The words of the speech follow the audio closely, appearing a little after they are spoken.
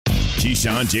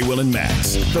Keyshawn, J. Will, and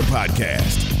Max, the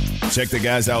podcast. Check the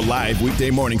guys out live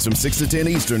weekday mornings from 6 to 10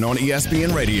 Eastern on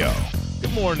ESPN Radio.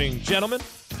 Good morning, gentlemen.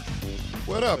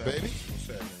 What up, baby?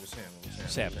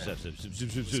 What's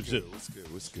happening?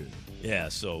 What's good? Yeah,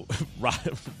 so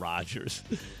Rodgers.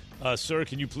 Sir,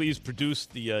 can you please produce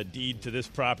the deed to this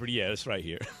property? Yeah, it's right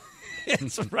here.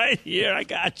 It's right here. I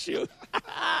got you.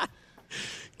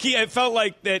 Key, I felt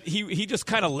like that he just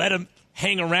kind of let him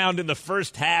hang around in the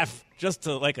first half, just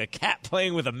to like a cat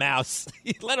playing with a mouse.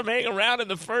 He let him hang around in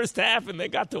the first half, and they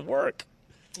got to work.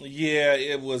 Yeah,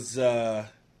 it was.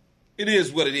 It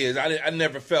is what it is. I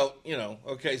never felt,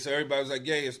 okay, so everybody was like,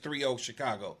 yeah, it's 3-0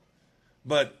 Chicago.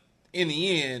 But in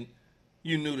the end,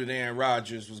 you knew that Aaron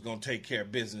Rodgers was going to take care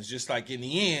of business. Just like in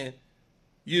the end,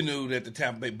 you knew that the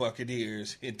Tampa Bay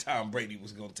Buccaneers and Tom Brady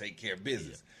was going to take care of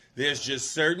business. Yeah. There's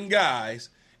just certain guys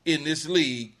in this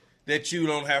league that you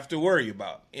don't have to worry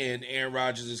about. And Aaron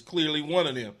Rodgers is clearly one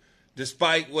of them.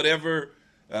 Despite whatever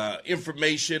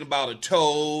information about a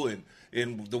toe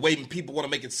and the way people want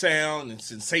to make it sound and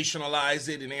sensationalize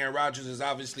it, and Aaron Rodgers is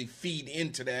obviously feed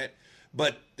into that.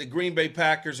 But the Green Bay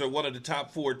Packers are one of the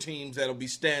top 4 teams that will be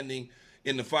standing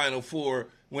in the Final Four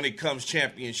when it comes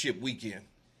championship weekend.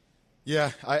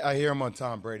 Yeah, I hear him on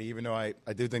Tom Brady, even though I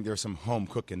do think there's some home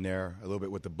cooking there a little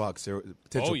bit with the Bucs. There was a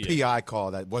potential PI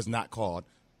call that was not called.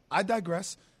 I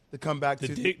digress. To come back to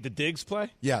the Diggs play?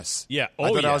 Yes. Yeah. I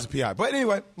thought that was a PI. But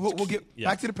anyway, we'll get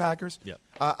back to the Packers. Yeah.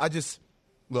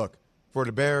 Look, for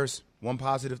the Bears, one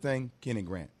positive thing, Kenny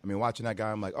Grant. I mean, watching that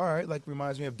guy, I'm like, all right,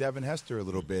 reminds me of Devin Hester a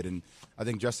little bit. And I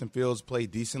think Justin Fields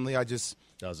played decently. That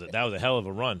was a hell of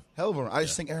a run. I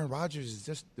just think Aaron Rodgers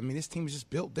is this team is just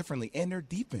built differently. And their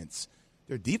defense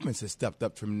has stepped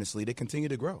up tremendously. They continue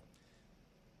to grow.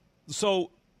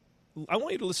 So I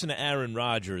want you to listen to Aaron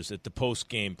Rodgers at the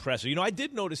post-game presser. I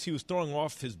did notice he was throwing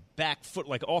off his back foot,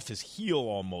 like off his heel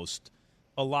almost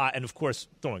a lot, and, of course,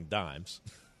 throwing dimes.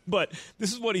 But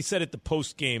this is what he said at the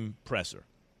post-game presser.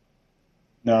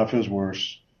 No, it feels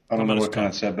worse. I don't know what kind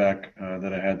of setback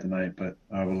that I had tonight, but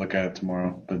I will look at it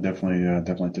tomorrow. But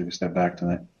definitely took a step back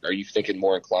tonight. Are you thinking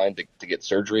more inclined to get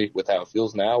surgery with how it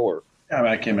feels now, or? Yeah,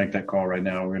 I can't make that call right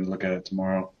now. We're going to look at it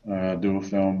tomorrow, do a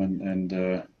film,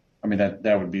 and I mean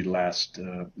that would be last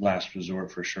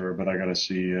resort for sure. But I got to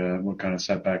see what kind of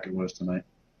setback it was tonight.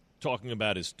 Talking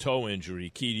about his toe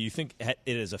injury, Key, do you think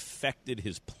it has affected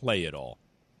his play at all?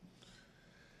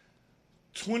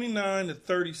 29 to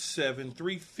 37,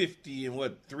 350,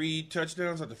 and 3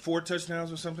 touchdowns, like 4 touchdowns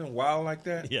or something wild like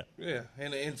that? Yeah. Yeah.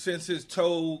 And since his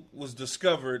toe was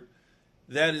discovered,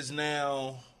 that is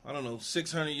now,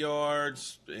 600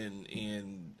 yards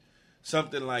and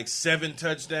something like 7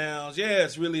 touchdowns. Yeah,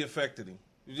 it's really affected him.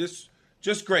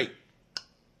 Just great.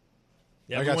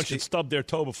 Yeah, everyone should stub their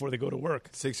toe before they go to work.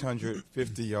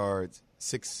 650 yards,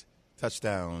 6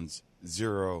 touchdowns,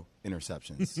 0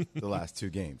 interceptions the last 2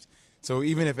 games. So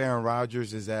even if Aaron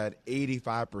Rodgers is at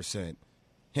 85%,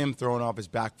 him throwing off his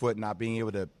back foot, not being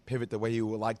able to pivot the way he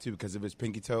would like to because of his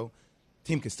pinky toe,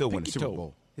 team can still win the Super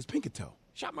Bowl. His pinky toe.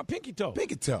 Shot my pinky toe.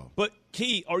 Pinky toe. But,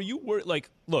 Key, are you worried?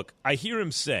 Look, I hear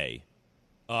him say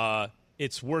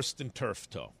it's worse than turf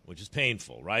toe, which is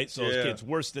painful, right? So it's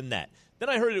worse than that. Then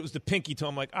I heard it was the pinky toe.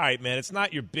 I'm like, all right, man, it's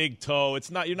not your big toe.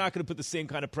 You're not going to put the same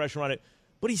kind of pressure on it.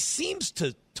 But he seems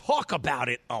to talk about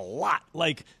it a lot.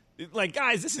 Like,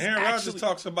 guys, this is Aaron Rodgers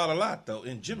talks about a lot, though,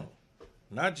 in general.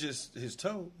 Not just his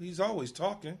toe. He's always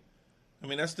talking. I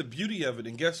mean, that's the beauty of it.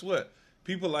 And guess what?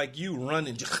 People like you run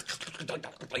and just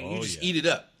eat it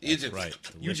up. It's just, right.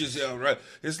 You just right.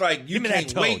 It's like you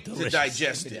can't wait to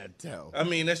digest it. I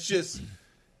mean, that's just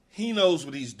he knows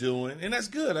what he's doing, and that's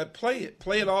good. I play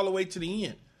it all the way to the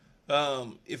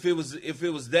end. If it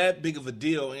was that big of a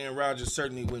deal, Aaron Rodgers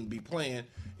certainly wouldn't be playing,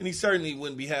 and he certainly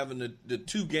wouldn't be having the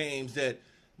 2 games that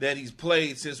he's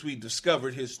played since we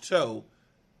discovered his toe.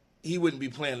 He wouldn't be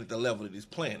playing at the level that he's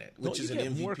playing at, which is an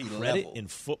MVP more credit level. In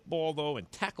football, though,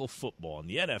 and tackle football in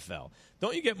the NFL,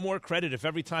 don't you get more credit if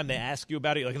every time they ask you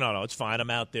about it, you're like, no, it's fine.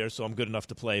 I'm out there, so I'm good enough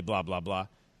to play, blah, blah, blah.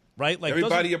 Right? Like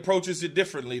everybody approaches it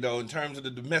differently, though, in terms of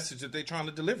the message that they're trying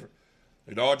to deliver.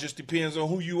 It all just depends on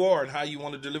who you are and how you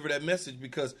want to deliver that message,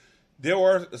 because there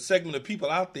are a segment of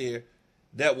people out there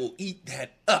that will eat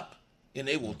that up, and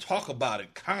they will talk about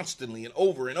it constantly and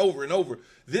over and over and over.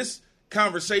 This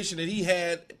conversation that he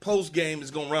had post-game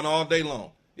is going to run all day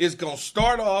long. It's going to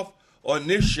start off on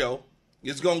this show.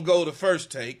 It's going to go to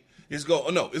First Take. It's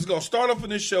going to start off on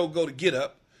this show, go to Get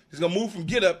Up. It's going to move from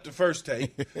Get Up to First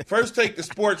Take. First Take to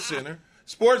Sports Center.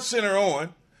 Sports Center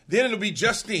on. Then it'll be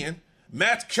Just In.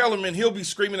 Matt Kellerman, he'll be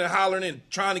screaming and hollering and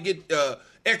trying to get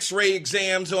X-ray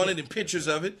exams on it and pictures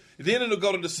of it. Then it'll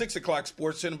go to the 6 o'clock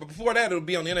Sports Center. But before that, it'll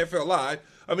be on the NFL Live.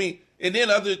 I mean, and then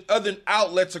other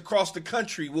outlets across the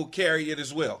country will carry it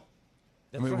as well.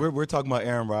 I mean, we're talking about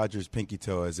Aaron Rodgers' pinky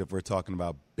toe as if we're talking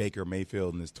about Baker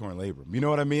Mayfield and his torn labrum. You know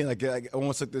what I mean? Like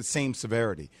almost like the same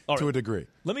severity to a degree.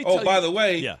 Let me tell you. By the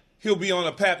way, he'll be on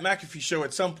a Pat McAfee show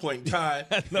at some point in time,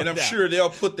 and I'm sure they'll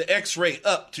put the X-ray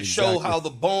up to show how the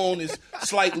bone is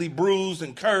slightly bruised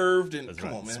and curved. And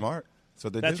come on, man, smart. So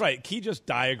that's right. He just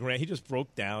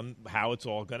broke down how it's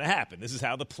all going to happen. This is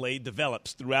how the play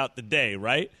develops throughout the day,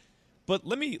 right? But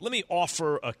let me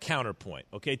offer a counterpoint.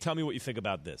 Okay, tell me what you think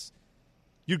about this.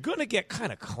 You're going to get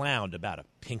kind of clowned about a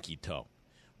pinky toe,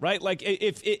 right? Like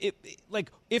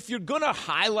if you're going to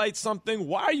highlight something,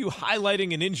 why are you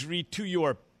highlighting an injury to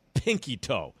your pinky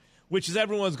toe? Which is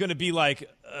everyone's going to be like,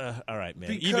 all right,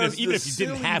 man. Even if you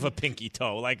didn't have a pinky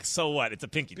toe, like, so what? It's a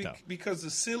pinky toe. Because the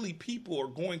silly people are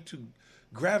going to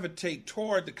gravitate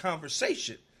toward the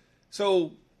conversation.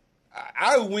 So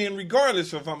I win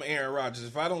regardless if I'm Aaron Rodgers.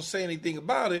 If I don't say anything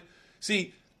about it,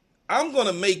 see, I'm going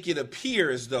to make it appear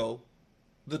as though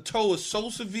the toe is so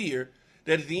severe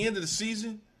that at the end of the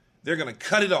season, they're going to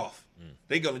cut it off.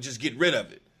 They're going to just get rid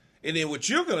of it. And then what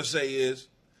you're going to say is,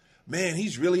 man,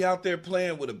 he's really out there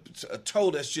playing with a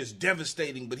toe that's just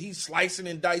devastating, but he's slicing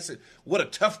and dicing. What a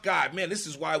tough guy. Man, this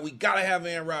is why we got to have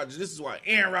Aaron Rodgers. This is why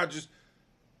Aaron Rodgers.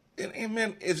 And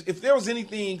man, if there was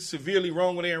anything severely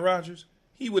wrong with Aaron Rodgers,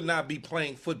 he would not be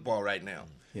playing football right now.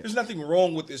 Yeah. There's nothing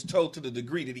wrong with his toe to the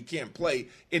degree that he can't play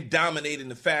and dominate in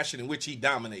the fashion in which he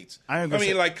dominates. I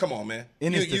mean, like, come on, man.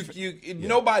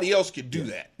 Nobody else could do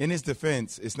that. In his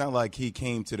defense, it's not like he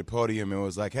came to the podium and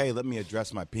was like, hey, let me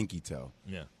address my pinky toe.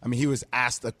 Yeah. I mean, he was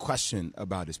asked a question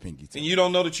about his pinky toe. And you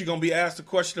don't know that you're going to be asked a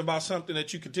question about something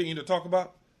that you continue to talk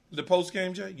about? The post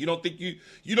game, Jay? You don't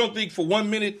think for 1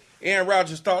 minute Aaron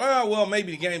Rodgers thought, well,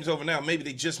 maybe the game's over now. Maybe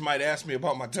they just might ask me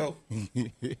about my toe.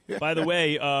 By the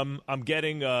way, I'm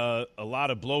getting a lot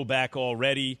of blowback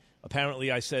already.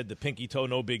 Apparently, I said the pinky toe,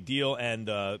 no big deal, and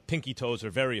pinky toes are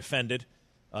very offended.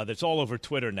 That's all over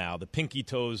Twitter now. The pinky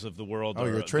toes of the world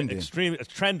are trending.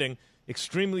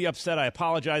 Extremely upset. I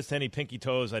apologize to any pinky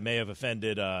toes I may have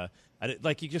offended.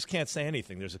 You just can't say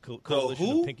anything. There's a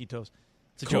coalition of pinky toes.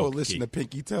 It's a coalition of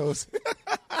pinky toes.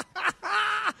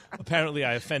 Apparently,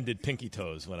 I offended pinky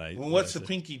toes when I. What's a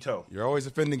pinky toe? You're always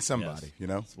offending somebody, you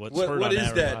know. What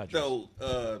is that, though,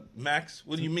 Max?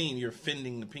 What do you mean you're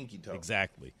offending the pinky toe?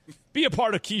 Exactly. Be a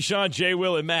part of Keyshawn, J.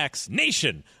 Will, and Max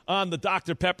Nation on the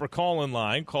Dr. Pepper call-in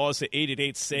line. Call us at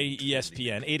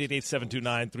 888-SAY-ESPN,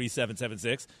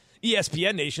 888-729-3776.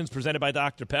 ESPN Nation's presented by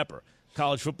Dr. Pepper.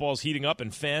 College football's heating up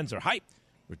and fans are hyped.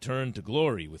 Return to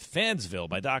glory with Fansville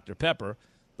by Dr. Pepper,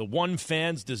 the one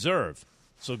fans deserve.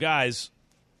 So, guys,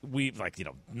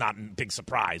 not big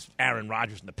surprise. Aaron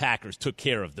Rodgers and the Packers took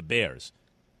care of the Bears.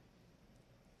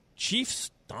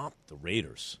 Chiefs stomped the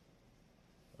Raiders.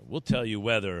 We'll tell you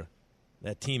whether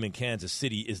that team in Kansas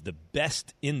City is the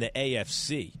best in the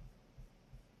AFC.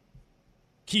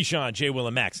 Keyshawn, J. Will,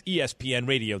 and Max, ESPN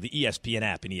Radio, the ESPN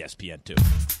app, and ESPN2.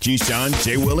 Keyshawn,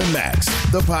 J. Will, and Max,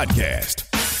 the podcast.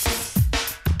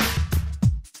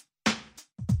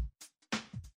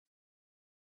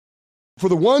 For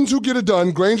the ones who get it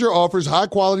done, Grainger offers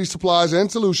high-quality supplies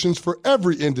and solutions for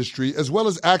every industry, as well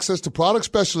as access to product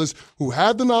specialists who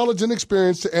have the knowledge and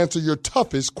experience to answer your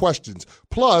toughest questions.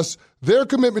 Plus, their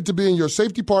commitment to being your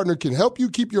safety partner can help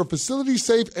you keep your facility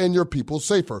safe and your people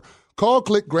safer. Call,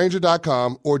 click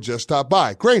Grainger.com, or just stop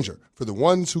by. Grainger, for the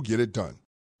ones who get it done.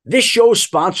 This show is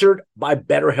sponsored by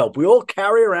BetterHelp. We all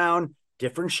carry around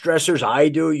different stressors. I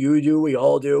do, you do, we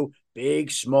all do.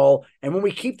 Big, small, and when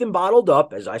we keep them bottled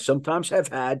up, as I sometimes have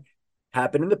had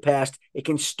happen in the past, it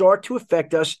can start to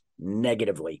affect us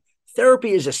negatively.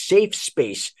 Therapy is a safe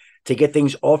space to get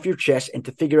things off your chest and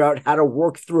to figure out how to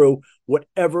work through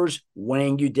whatever's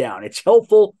weighing you down. It's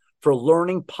helpful for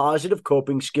learning positive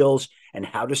coping skills and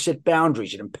how to set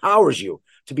boundaries. It empowers you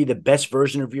to be the best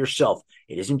version of yourself.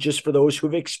 It isn't just for those who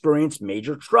have experienced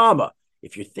major trauma.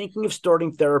 If you're thinking of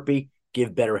starting therapy,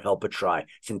 give BetterHelp a try.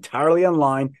 It's entirely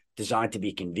online, designed to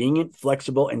be convenient,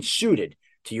 flexible, and suited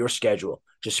to your schedule.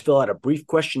 Just fill out a brief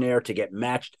questionnaire to get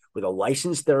matched with a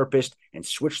licensed therapist and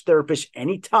switch therapists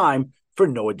anytime for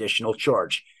no additional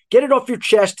charge. Get it off your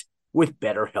chest with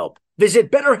BetterHelp.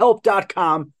 Visit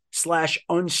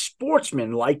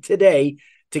BetterHelp.com/unsportsmanlike today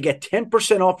to get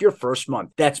 10% off your first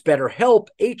month. That's BetterHelp,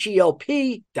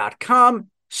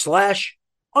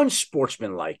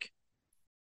 HELP.com/unsportsmanlike.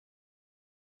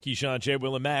 Keyshawn, J.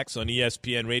 Will, and Max on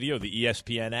ESPN Radio, the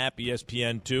ESPN app,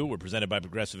 ESPN2. We're presented by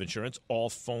Progressive Insurance. All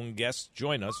phone guests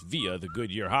join us via the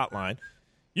Goodyear hotline.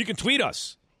 You can tweet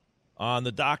us on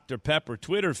the Dr. Pepper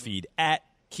Twitter feed at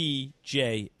Key,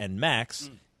 J, and Max.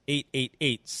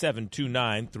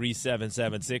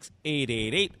 888-729-3776.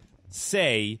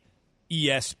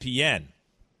 888-SAY-ESPN.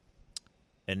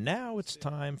 And now it's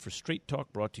time for Straight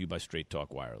Talk, brought to you by Straight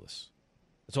Talk Wireless.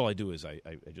 That's all I do is I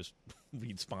just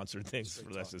read sponsored things for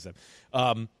the rest of the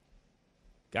time.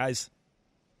 Guys,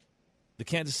 the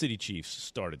Kansas City Chiefs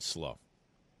started slow.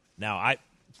 Now,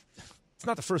 it's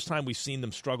not the first time we've seen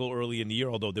them struggle early in the year,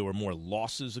 although there were more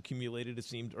losses accumulated, it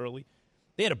seemed, early.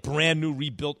 They had a brand-new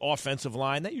rebuilt offensive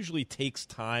line. That usually takes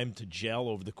time to gel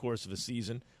over the course of a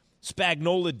season.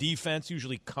 Spagnuolo defense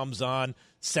usually comes on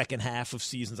second half of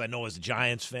seasons, I know as a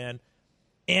Giants fan.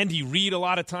 Andy Reid, a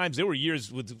lot of times, there were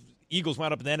years with Eagles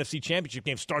wound up in the NFC Championship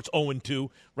game, starts 0-2,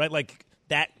 right? Like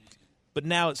that. But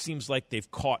now it seems like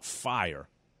they've caught fire.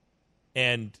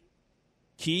 And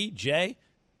Key, Jay,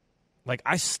 like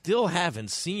I still haven't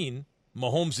seen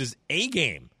Mahomes' A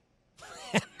game.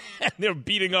 And they're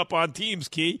beating up on teams,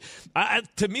 Key.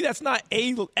 To me, that's not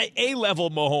A-level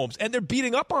Mahomes. And they're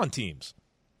beating up on teams.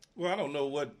 Well, I don't know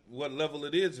what level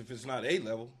it is if it's not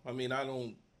A-level. I mean,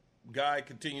 Guy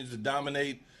continues to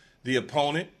dominate the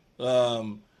opponent. I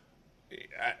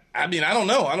mean, I don't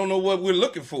know. I don't know what we're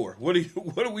looking for. What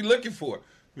are we looking for?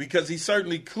 Because he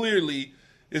certainly clearly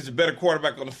is a better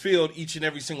quarterback on the field each and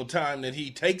every single time that he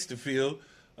takes the field.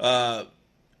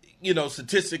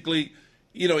 Statistically,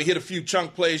 he hit a few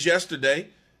chunk plays yesterday.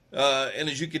 And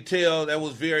as you could tell, that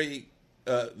was very,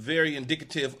 very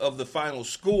indicative of the final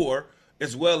score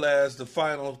as well as the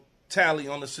final tally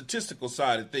on the statistical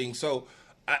side of things. So,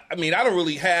 I mean, I don't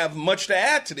really have much to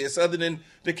add to this other than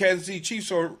the Kansas City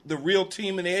Chiefs are the real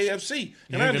team in the AFC.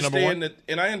 And I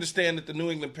understand that the New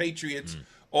England Patriots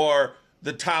are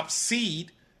the top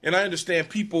seed, and I understand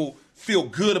people feel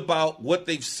good about what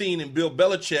they've seen in Bill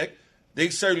Belichick. They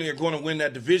certainly are going to win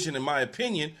that division, in my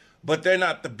opinion, but they're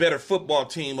not the better football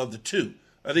team of the two.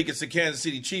 I think it's the Kansas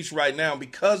City Chiefs right now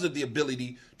because of the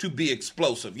ability to be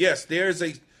explosive. Yes, there's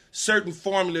a certain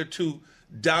formula to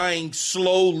dying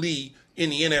slowly in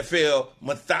the NFL,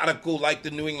 methodical like the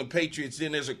New England Patriots.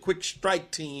 Then there's a quick strike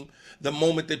team the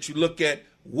moment that you look at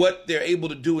what they're able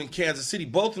to do in Kansas City,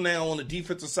 both now on the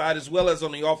defensive side as well as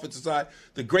on the offensive side.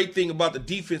 The great thing about the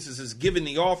defenses is giving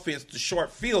the offense the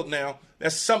short field now.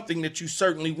 That's something that you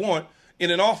certainly want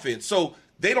in an offense. So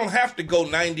they don't have to go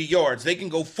 90 yards. They can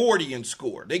go 40 and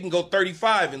score. They can go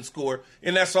 35 and score,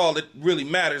 and that's all that really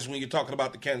matters when you're talking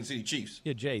about the Kansas City Chiefs.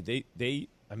 Yeah, Jay,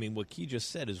 I mean, what Key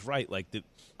just said is right.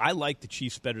 I like the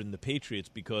Chiefs better than the Patriots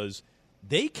because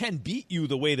they can beat you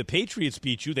the way the Patriots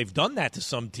beat you. They've done that to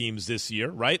some teams this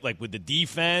year, right? Like with the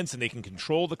defense, and they can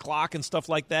control the clock and stuff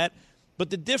like that.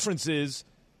 But the difference is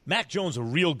Mac Jones, a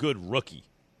real good rookie.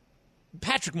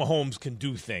 Patrick Mahomes can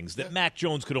do things that Mac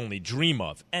Jones could only dream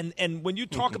of. And when you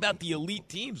talk about the elite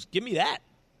teams, give me that.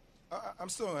 I'm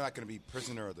still not going to be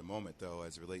prisoner of the moment, though,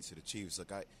 as it relates to the Chiefs.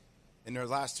 In their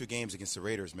last two games against the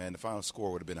Raiders, man, the final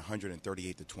score would have been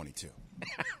 138-22.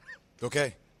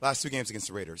 Okay? Last two games against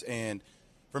the Raiders. And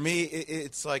for me,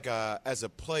 it's like as a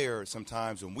player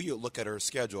sometimes when we look at our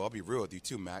schedule, I'll be real with you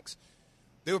too, Max,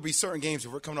 there would be certain games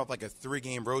where we're coming off like a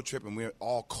 3-game road trip and we're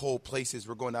all cold places.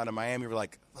 We're going down to Miami. We're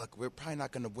like, look, we're probably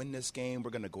not going to win this game. We're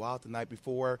going to go out the night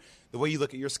before, the way you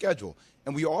look at your schedule.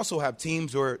 And we also have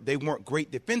teams where they weren't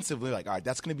great defensively. Like, all right,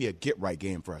 that's going to be a get-right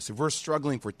game for us. If we're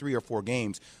struggling for 3 or 4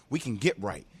 games, we can get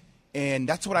right. And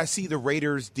that's what I see the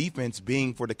Raiders' defense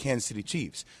being for the Kansas City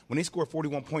Chiefs. When they score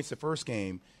 41 points the first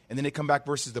game, and then they come back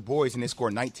versus the boys and they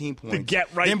score 19 points. The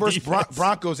get-right then versus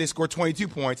Broncos, they score 22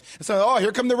 points. And so,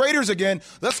 here come the Raiders again.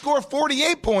 Let's score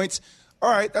 48 points. All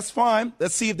right, that's fine.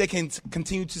 Let's see if they can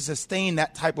continue to sustain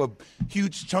that type of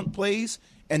huge chunk plays,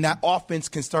 and that offense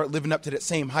can start living up to that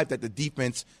same hype that the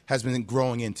defense has been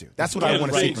growing into. That's what I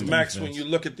want to see from Max, when you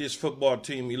look at this football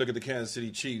team, you look at the Kansas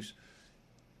City Chiefs,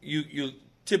 you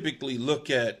typically look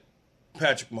at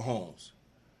Patrick Mahomes.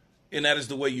 And that is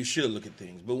the way you should look at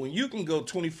things. But when you can go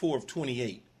 24 of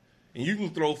 28 and you can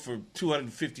throw for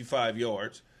 255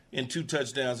 yards and 2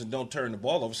 touchdowns and don't turn the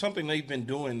ball over, something they've been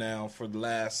doing now for the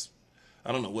last,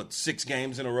 6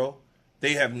 games in a row.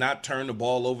 They have not turned the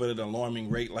ball over at an alarming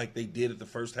rate like they did at the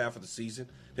first half of the season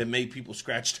that made people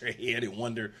scratch their head and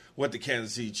wonder what the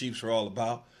Kansas City Chiefs are all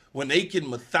about. When they can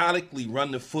methodically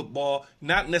run the football,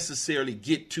 not necessarily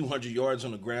get 200 yards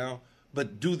on the ground,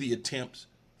 but do the attempts.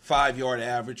 5-yard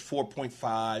average,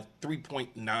 4.5,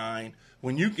 3.9.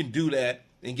 When you can do that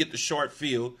and get the short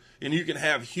field, and you can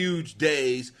have huge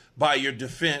days by your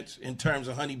defense in terms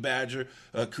of Honey Badger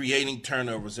creating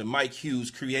turnovers and Mike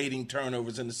Hughes creating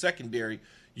turnovers in the secondary,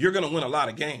 you're going to win a lot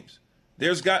of games.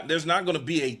 There's not going to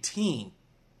be a team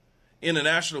in the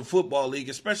National Football League,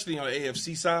 especially on the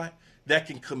AFC side, that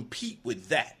can compete with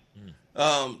that.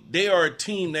 They are a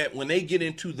team that when they get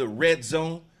into the red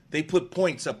zone, they put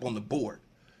points up on the board.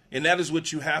 And that is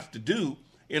what you have to do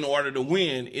in order to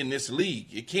win in this league.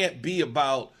 It can't be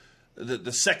about the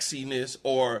sexiness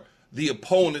or the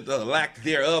opponent, the lack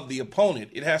thereof the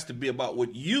opponent. It has to be about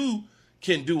what you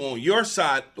can do on your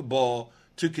side of the ball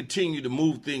to continue to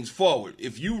move things forward.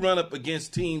 If you run up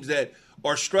against teams that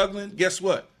are struggling, guess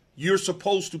what? You're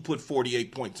supposed to put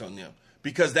 48 points on them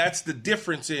because that's the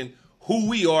difference in who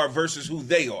we are versus who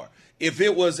they are. If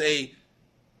it was a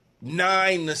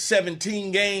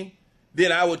 9-17 game,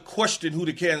 then I would question who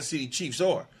the Kansas City Chiefs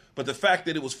are. But the fact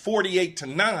that it was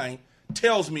 48-9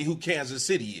 tells me who Kansas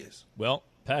City is. Well,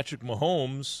 Patrick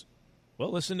Mahomes,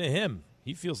 well, listen to him.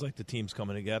 He feels like the team's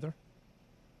coming together.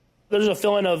 There's a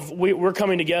feeling of we're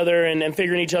coming together and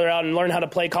figuring each other out and learning how to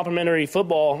play complementary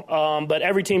football. But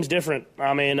every team's different.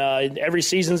 I mean, every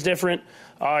season's different.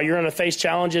 You're going to face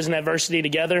challenges and adversity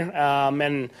together.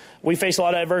 And we faced a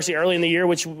lot of adversity early in the year,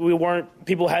 which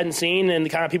people hadn't seen, and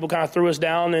people threw us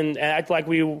down and act like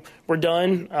we were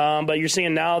done. But you're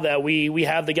seeing now that we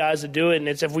have the guys to do it, and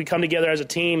it's if we come together as a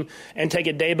team and take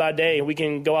it day by day, we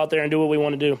can go out there and do what we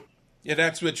want to do. Yeah,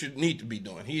 that's what you need to be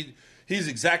doing. He's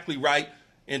exactly right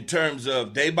in terms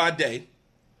of day by day,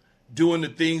 doing the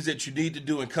things that you need to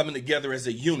do and coming together as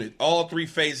a unit, all three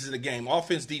phases of the game,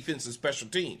 offense, defense, and special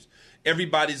teams.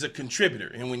 Everybody's a contributor.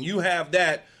 And when you have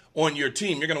that on your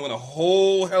team, you're going to win a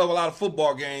whole hell of a lot of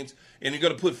football games, and you're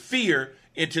going to put you're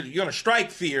going to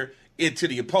strike fear into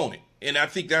the opponent. And I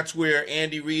think that's where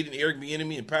Andy Reid and Eric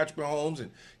Bieniemy and Patrick Mahomes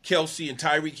and Kelsey and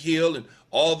Tyreek Hill and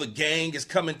all the gang is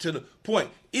coming to the point,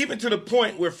 even to the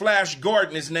point where Flash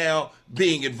Gordon is now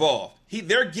being involved.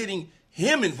 They're getting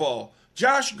him involved.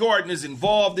 Josh Gordon is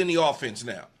involved in the offense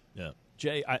now. Yeah,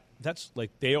 Jay, that's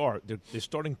like they're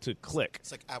starting to click.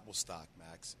 It's like Apple stock,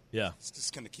 Max. Yeah, it's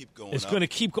just going to keep going. It's going to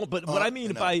keep going. But what I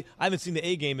mean by I haven't seen the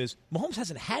A game is Mahomes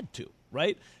hasn't had to.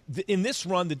 Right? In this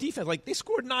run, the defense, they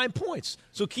scored 9 points.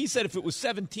 So Key said if it was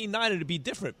 17-9, it would be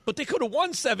different. But they could have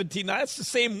won 17-9. That's the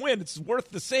same win. It's worth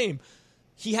the same.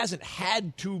 He hasn't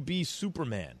had to be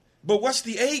Superman. But what's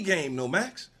the A game, though,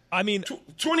 Max? I mean,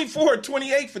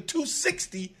 24-28 for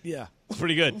 260. Yeah,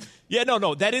 pretty good. Yeah,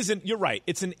 no, that isn't. You're right.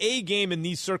 It's an A game in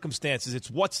these circumstances.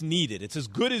 It's what's needed. It's as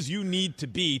good as you need to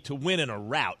be to win in a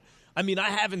rout. I mean, I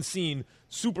haven't seen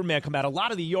Superman come out. A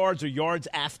lot of the yards are yards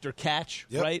after catch,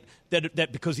 right?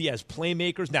 That because he has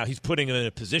playmakers. Now he's putting him in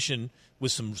a position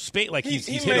with some space, like he's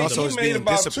hitting them.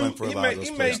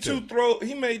 He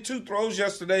made two throws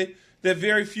yesterday that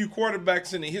very few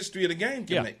quarterbacks in the history of the game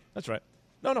can make. That's right.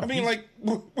 No. I mean,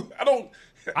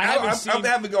 I'm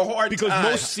having a hard time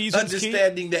most seasons,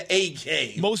 understanding the A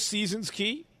game. Most seasons,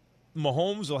 Key,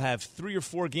 Mahomes will have 3 or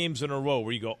 4 games in a row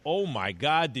where you go, oh, my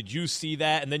God, did you see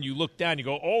that? And then you look down, you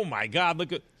go, oh, my God,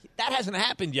 look at that. Hasn't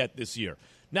happened yet this year.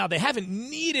 Now, they haven't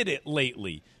needed it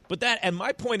lately. And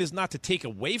my point is not to take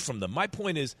away from them. My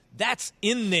point is that's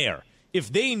in there.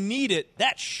 If they need it,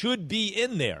 that should be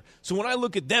in there. So when I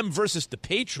look at them versus the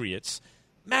Patriots,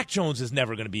 Mac Jones is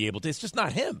never going to be able to. It's just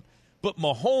not him. But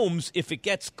Mahomes, if it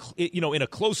gets, in a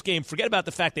close game, forget about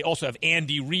the fact they also have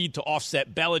Andy Reid to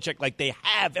offset Belichick. Like, they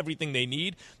have everything they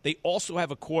need. They also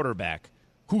have a quarterback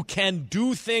who can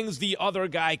do things the other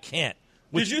guy can't.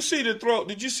 Did you see the throw?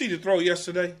 Did you see the throw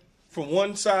yesterday from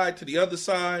one side to the other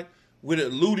side with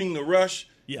eluding the rush?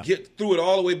 Yeah. Threw it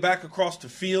all the way back across the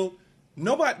field.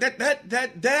 Nobody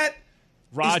that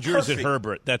Rodgers and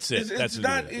Herbert. That's it. It's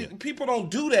not. People don't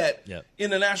do that in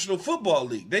the National Football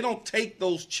League. They don't take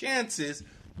those chances,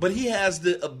 but he has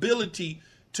the ability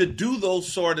to do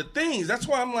those sort of things. That's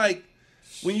why I'm like,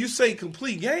 when you say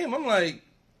complete game, I'm like,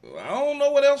 I don't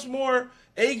know what else more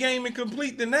A game and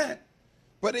complete than that.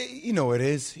 But it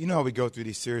is. You know how we go through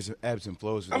these series of ebbs and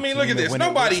flows. I mean, look at this.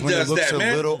 Nobody does that,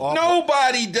 man.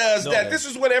 Nobody does that. This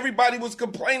is what everybody was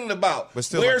complaining about. But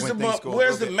still, where's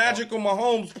the magical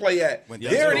Mahomes play at?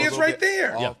 There it is right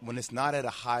there. When it's not at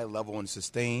a high level and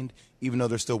sustained, even though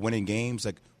they're still winning games,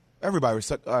 like everybody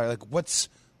was like, all right, like what's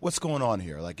going on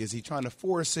here? Like, is he trying to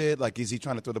force it? Like, is he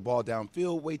trying to throw the ball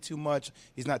downfield way too much?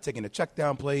 He's not taking the check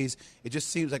down plays. It just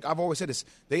seems like I've always said this.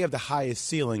 They have the highest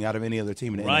ceiling out of any other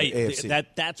team in the AFC.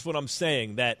 That's what I'm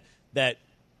saying, that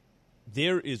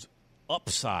there is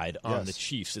upside on the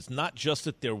Chiefs. It's not just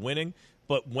that they're winning,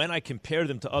 but when I compare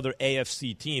them to other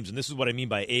AFC teams, and this is what I mean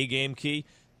by A-game, Key,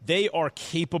 they are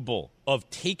capable of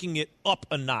taking it up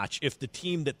a notch if the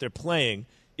team that they're playing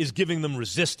is giving them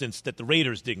resistance that the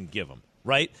Raiders didn't give them.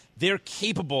 Right? They're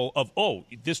capable of,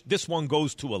 this one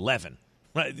goes to 11,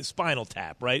 right? The spinal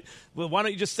tap, right? Well, why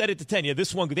don't you just set it to 10? Yeah,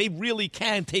 this one, they really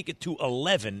can take it to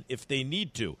 11 if they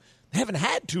need to. They haven't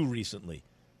had to recently.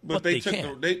 But they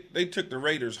took the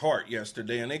Raiders' heart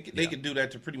yesterday, and they could do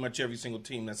that to pretty much every single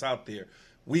team that's out there.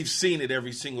 We've seen it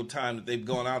every single time that they've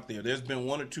gone out there. There's been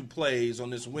one or two plays on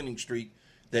this winning streak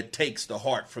that takes the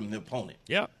heart from the opponent.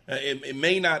 Yeah. It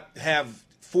may not have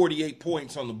 48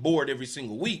 points on the board every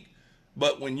single week,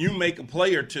 but when you make a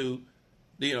play or two,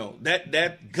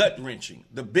 that gut-wrenching,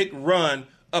 the big run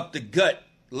up the gut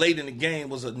late in the game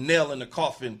was a nail in the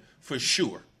coffin for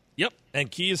sure. Yep,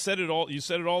 and Key has said it all. You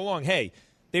said it all along. Hey,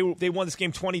 they won this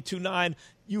game 22-9.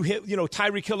 You hit,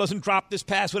 Tyreek Hill doesn't drop this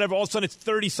pass, whatever. All of a sudden it's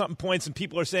 30-something points, and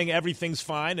people are saying everything's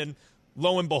fine. And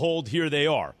lo and behold, here they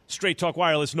are. Straight Talk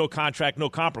Wireless, no contract, no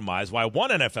compromise. Why one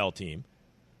NFL team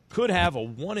could have a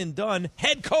one-and-done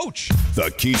head coach. The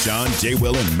Keyshawn, J.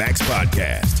 Will, and Max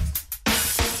Podcast.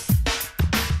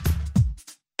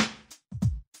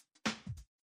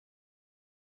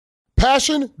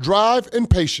 Passion, drive, and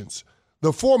patience.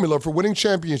 The formula for winning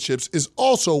championships is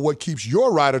also what keeps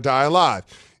your ride or die alive.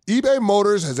 eBay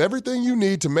Motors has everything you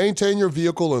need to maintain your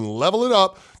vehicle and level it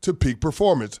up to peak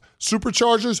performance.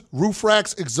 Superchargers, roof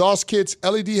racks, exhaust kits,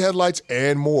 LED headlights,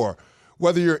 and more.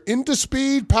 Whether you're into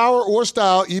speed, power, or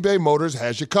style, eBay Motors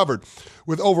has you covered.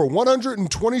 With over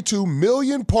 122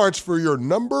 million parts for your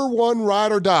number one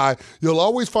ride or die, you'll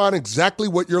always find exactly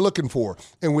what you're looking for.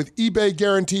 And with eBay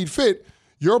Guaranteed Fit,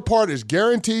 your part is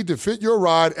guaranteed to fit your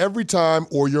ride every time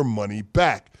or your money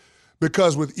back.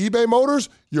 Because with eBay Motors,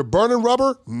 you're burning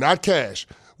rubber, not cash.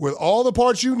 With all the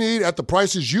parts you need at the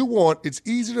prices you want, it's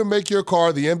easy to make your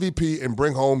car the MVP and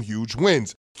bring home huge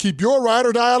wins. Keep your ride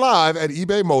or die alive at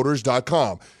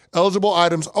ebaymotors.com. Eligible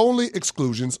items only.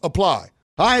 Exclusions apply.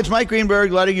 Hi, it's Mike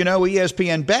Greenberg letting you know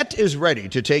ESPN Bet is ready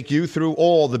to take you through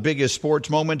all the biggest sports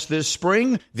moments this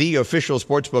spring. The official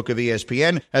sportsbook of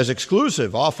ESPN has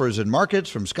exclusive offers and markets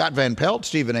from Scott Van Pelt,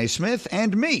 Stephen A. Smith,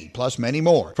 and me, plus many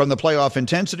more. From the playoff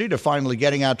intensity to finally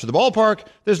getting out to the ballpark,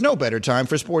 there's no better time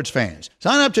for sports fans.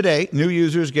 Sign up today. New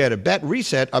users get a bet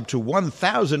reset up to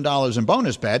 $1,000 in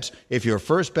bonus bets if your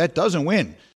first bet doesn't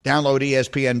win. Download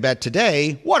ESPN Bet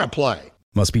today. What a play.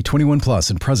 Must be 21 plus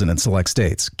and present in select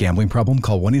states. Gambling problem?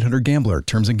 Call 1-800-GAMBLER.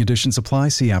 Terms and conditions apply.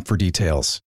 See app for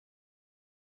details.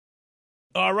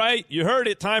 All right, you heard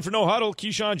it. Time for No Huddle.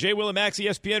 Keyshawn, J. Will, and Max,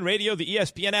 ESPN Radio, the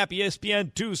ESPN app,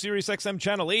 ESPN2, Sirius XM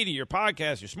Channel 80, your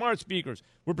podcast, your smart speakers.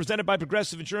 We're presented by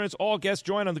Progressive Insurance. All guests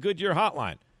join on the Goodyear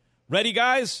Hotline. Ready,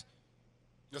 guys?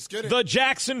 Let's get it. The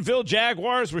Jacksonville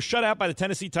Jaguars were shut out by the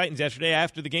Tennessee Titans yesterday.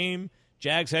 After the game,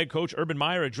 Jags head coach Urban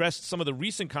Meyer addressed some of the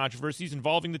recent controversies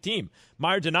involving the team.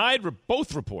 Meyer denied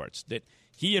both reports that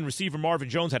he and receiver Marvin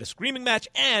Jones had a screaming match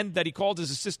and that he called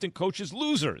his assistant coaches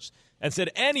losers and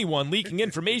said anyone leaking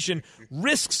information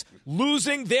risks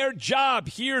losing their job.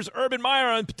 Here's Urban Meyer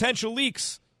on potential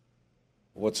leaks.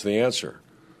 What's the answer?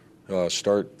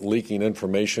 Start leaking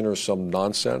information or some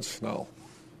nonsense? No,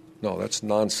 that's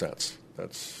nonsense.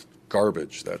 That's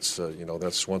garbage. That's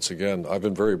that's once again. I've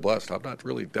been very blessed. I've not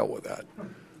really dealt with that.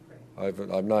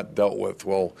 I've not dealt with.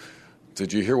 Well,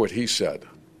 did you hear what he said?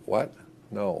 What?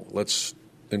 No. Let's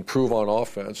improve on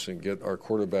offense and get our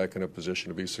quarterback in a position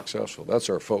to be successful. That's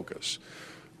our focus.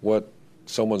 What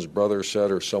someone's brother said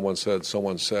or someone said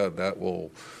that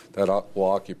will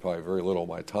occupy very little of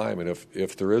my time. And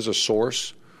if there is a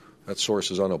source, that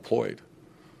source is unemployed.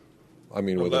 I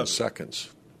mean, within seconds.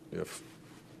 If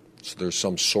so there's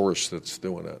some source that's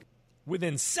doing it.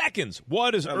 Within seconds,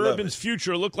 what does Urban's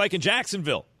future look like in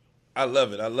Jacksonville? I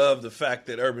love it. I love the fact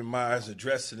that Urban Meyer is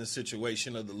addressing the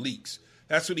situation of the leaks.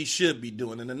 That's what he should be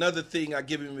doing. And another thing, I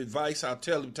give him advice. I'll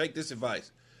tell him, take this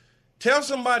advice. Tell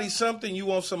somebody something you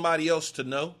want somebody else to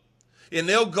know, and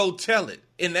they'll go tell it.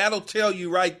 And that'll tell you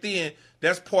right then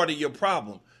that's part of your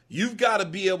problem. You've got to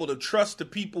be able to trust the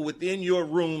people within your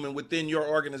room and within your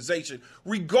organization,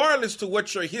 regardless to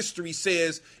what your history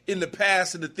says in the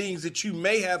past and the things that you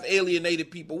may have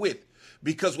alienated people with.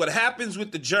 Because what happens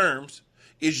with the germs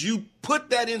is you put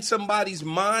that in somebody's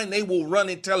mind, they will run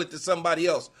and tell it to somebody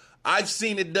else. I've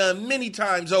seen it done many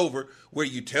times over where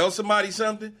you tell somebody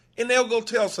something and they'll go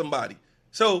tell somebody.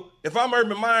 So if I'm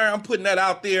Urban Meyer, I'm putting that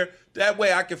out there. That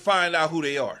way I can find out who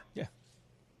they are. Yeah.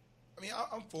 I mean,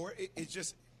 I'm for it.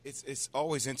 It's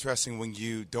always interesting when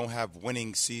you don't have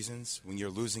winning seasons, when you're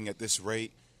losing at this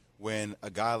rate, when a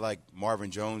guy like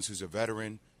Marvin Jones, who's a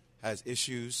veteran, has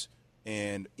issues.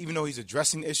 And even though he's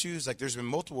addressing issues, like there's been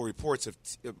multiple reports of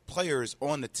players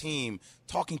on the team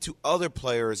talking to other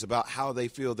players about how they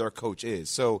feel their coach is.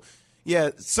 So,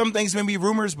 yeah, some things may be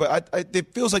rumors, but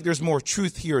it feels like there's more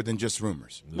truth here than just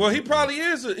rumors. Well, he probably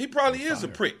is a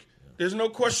prick. There's no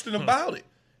question about it.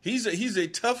 He's a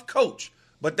tough coach,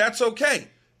 but that's okay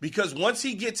because once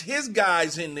he gets his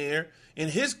guys in there and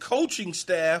his coaching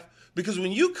staff, because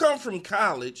when you come from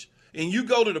college and you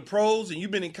go to the pros and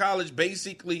you've been in college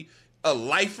basically a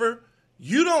lifer,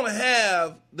 you don't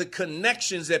have the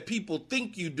connections that people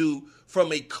think you do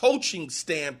from a coaching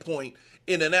standpoint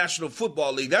in the National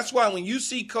Football League. That's why when you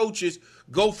see coaches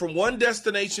go from one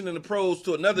destination in the pros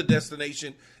to another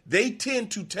destination, they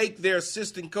tend to take their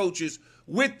assistant coaches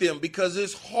with them because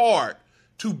it's hard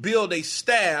to build a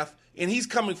staff, and he's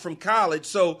coming from college.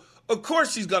 So, of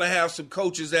course, he's going to have some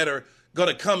coaches that are going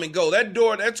to come and go. That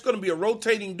door, that's going to be a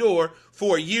rotating door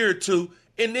for a year or two.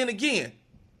 And then again,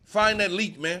 find that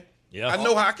leak, man. Yeah. I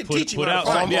know how I can teach him how to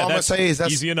find All I'm going to say is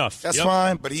that's easy enough. That's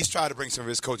fine, but he's tried to bring some of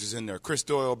his coaches in there. Chris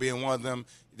Doyle being one of them.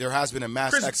 There has been a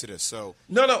mass exodus. So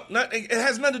it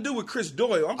has nothing to do with Chris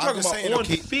Doyle. I'm talking about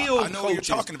on-field I know coaches. what you're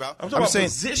talking about. I'm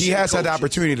saying he has had the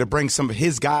opportunity to bring some of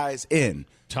his guys in.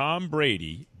 Tom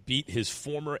Brady beat his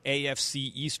former AFC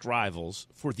East rivals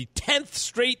for the 10th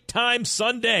straight time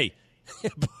Sunday.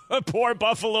 Poor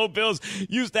Buffalo Bills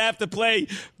used to have to play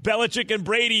Belichick and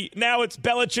Brady. Now it's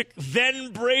Belichick,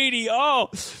 then Brady. Oh,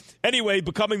 anyway,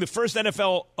 becoming the first the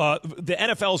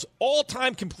NFL's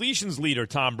all-time completions leader,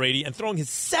 Tom Brady, and throwing his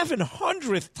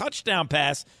 700th touchdown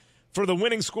pass for the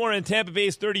winning score in Tampa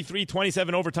Bay's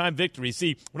 33-27 overtime victory.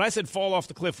 See, when I said fall off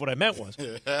the cliff, what I meant was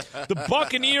the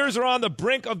Buccaneers are on the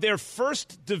brink of their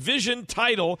first division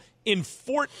title in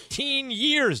 14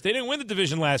 years. They didn't win the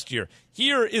division last year.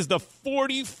 Here is the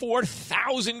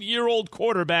 44,000-year-old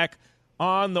quarterback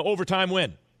on the overtime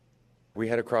win. We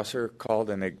had a crosser called,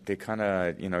 and they kind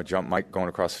of, jumped Mike going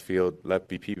across the field, left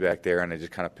BP back there, and they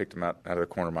just kind of picked him out of the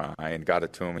corner of my eye and got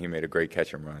it to him. He made a great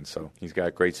catch and run. So he's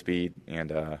got great speed. And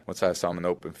once I saw him in the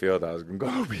open field, I was going to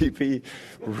go, BP,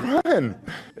 run!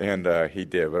 And he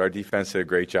did. But our defense did a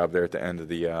great job there at the end of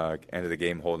the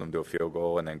game, holding him to a field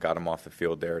goal, and then got him off the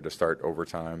field there to start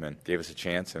overtime and gave us a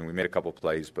chance. And we made a couple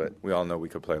plays, but we all know we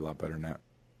could play a lot better than that.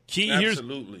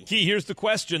 Absolutely. Here's the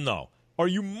question, though. Are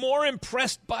you more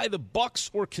impressed by the Bucs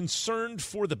or concerned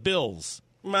for the Bills?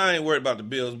 I ain't worried about the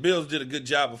Bills. Bills did a good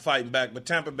job of fighting back, but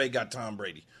Tampa Bay got Tom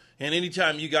Brady. And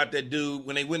anytime you got that dude,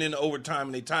 when they went into overtime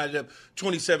and they tied it up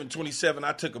 27-27,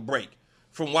 I took a break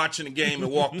from watching the game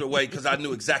and walked away because I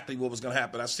knew exactly what was going to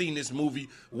happen. I've seen this movie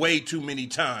way too many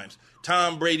times.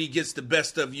 Tom Brady gets the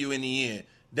best of you in the end.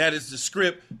 That is the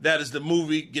script. That is the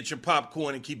movie. Get your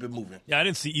popcorn and keep it moving. Yeah, I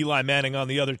didn't see Eli Manning on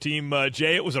the other team,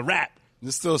 Jay. It was a wrap.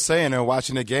 Just still saying and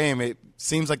watching the game, it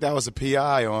seems like that was a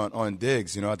PI on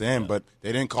Diggs, at the end, but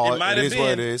they didn't call it. It is what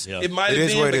it is. Yeah. It might have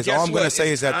been, what it is. All I'm going to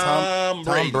say is that Tom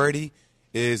Brady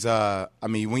is,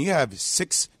 when you have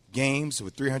 6 games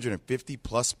with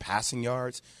 350-plus passing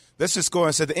yards, let's just go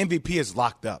and say the MVP is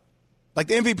locked up. Like,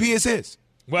 the MVP is his.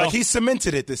 Well, like he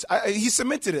cemented it. He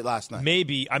cemented it last night.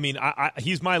 Maybe. I mean,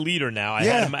 he's my leader now. I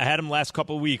had him last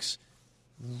couple of weeks.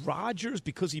 Rodgers,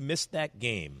 because he missed that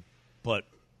game, but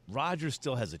Rodgers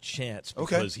still has a chance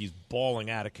because he's balling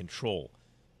out of control.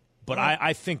 But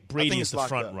I think Brady is the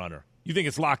front runner. You think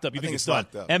it's locked up? You think it's done?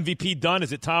 MVP done?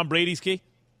 Is it Tom Brady's key?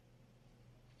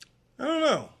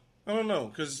 I don't know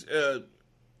because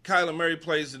Kyler Murray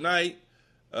plays tonight.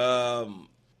 Aaron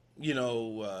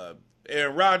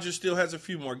Rodgers still has a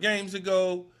few more games to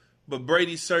go, but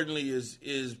Brady certainly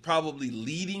is probably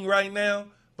leading right now.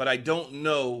 But I don't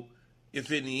know if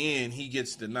in the end he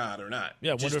gets the nod or not.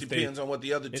 Yeah, just depends on what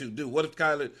the other two do. What if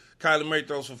Kyler Murray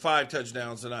throws for 5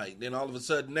 touchdowns tonight? Then all of a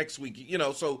sudden next week,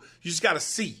 so you just got to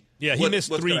see. Yeah, he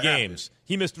missed 3 games. Happen.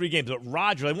 He missed 3 games. But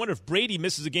Rodgers, I wonder if Brady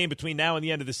misses a game between now and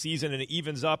the end of the season and it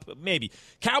evens up. Maybe.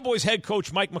 Cowboys head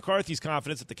coach Mike McCarthy's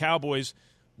confidence that the Cowboys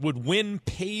would win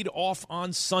paid off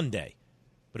on Sunday.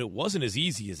 But it wasn't as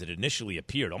easy as it initially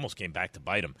appeared. Almost came back to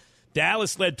bite him.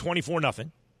 Dallas led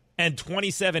 24-0. And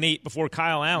 27-8 before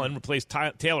Kyle Allen replaced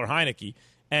Taylor Heineke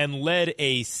and led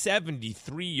a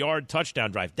 73-yard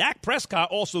touchdown drive. Dak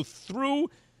Prescott also threw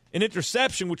an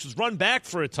interception, which was run back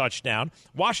for a touchdown.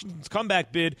 Washington's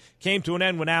comeback bid came to an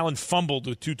end when Allen fumbled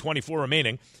with 2:24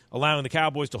 remaining, allowing the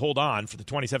Cowboys to hold on for the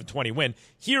 27-20 win.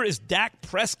 Here is Dak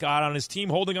Prescott on his team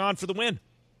holding on for the win.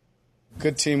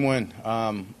 Good team win.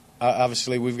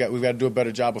 Obviously, we've got to do a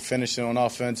better job of finishing on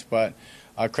offense, but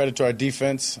credit to our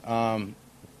defense.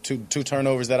 Two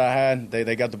turnovers that I had,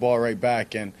 they got the ball right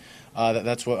back, and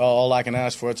that's what all I can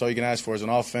ask for. That's all you can ask for is an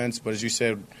offense. But as you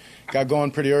said, got going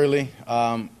pretty early,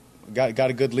 got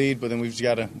a good lead, but then we've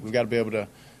got to be able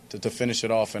to finish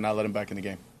it off and not let them back in the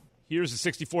game. Here's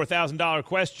a $64,000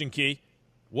 question, Key.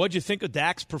 What'd you think of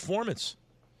Dak's performance?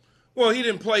 Well, he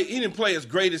didn't play as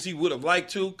great as he would have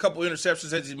liked to. A couple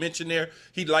interceptions, as he mentioned there.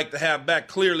 He'd like to have back.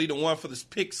 Clearly, the one for the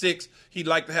pick six, he'd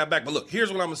like to have back. But look, here's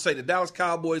what I'm going to say. The Dallas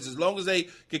Cowboys, as long as they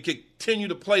can continue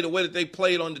to play the way that they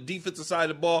played on the defensive side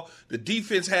of the ball, the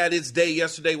defense had its day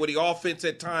yesterday where the offense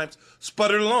at times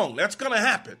sputtered along. That's going to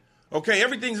happen. Okay,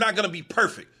 everything's not going to be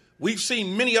perfect. We've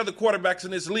seen many other quarterbacks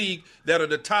in this league that are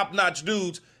the top-notch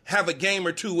dudes have a game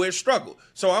or two where it struggled.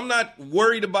 So I'm not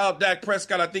worried about Dak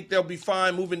Prescott. I think they'll be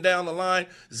fine moving down the line.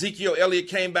 Ezekiel Elliott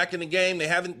came back in the game. They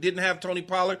didn't have Tony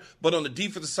Pollard, but on the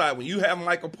defensive side, when you have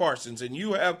Michael Parsons and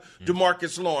you have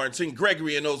DeMarcus Lawrence and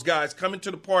Gregory and those guys coming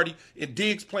to the party and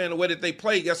Diggs playing the way that they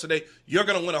played yesterday, you're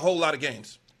going to win a whole lot of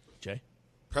games. Jay?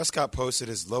 Prescott posted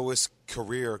his lowest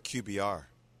career QBR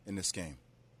in this game.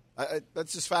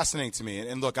 That's just fascinating to me.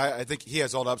 And look, I think he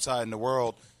has all the upside in the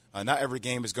world. Not every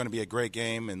game is going to be a great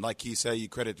game. And like he said, you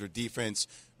credit their defense.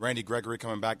 Randy Gregory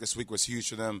coming back this week was huge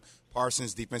for them.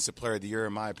 Parsons, Defensive Player of the Year,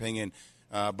 in my opinion.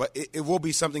 But it will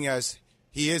be something, as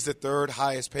he is the third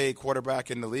highest paid quarterback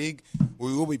in the league.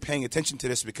 We will be paying attention to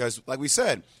this because, like we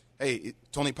said, hey,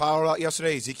 Tony Pollard out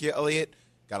yesterday, Ezekiel Elliott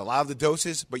got a lot of the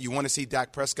doses, but you want to see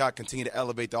Dak Prescott continue to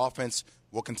elevate the offense.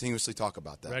 We'll continuously talk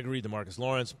about that. Gregory, DeMarcus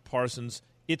Lawrence, Parsons.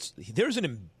 There's an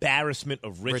embarrassment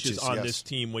of riches on this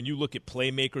team when you look at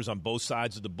playmakers on both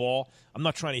sides of the ball. I'm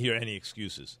not trying to hear any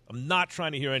excuses.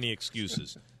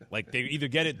 Like, they either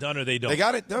get it done or they don't. They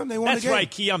got it done. They won the game. That's right,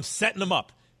 Key. I'm setting them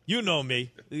up. You know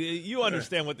me. You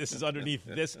understand what this is underneath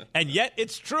this. And yet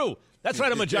it's true. That's right,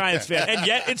 I'm a Giants fan. And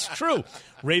yet it's true.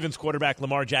 Ravens quarterback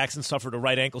Lamar Jackson suffered a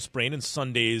right ankle sprain in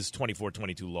Sunday's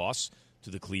 24-22 loss to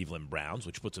the Cleveland Browns,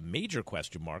 which puts a major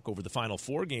question mark over the final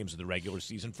 4 games of the regular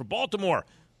season for Baltimore.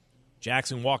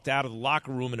 Jackson walked out of the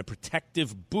locker room in a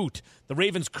protective boot. The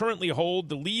Ravens currently hold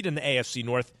the lead in the AFC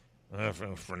North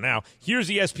for now. Here's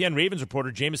ESPN Ravens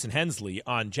reporter Jamison Hensley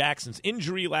on Jackson's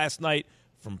injury last night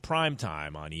from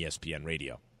primetime on ESPN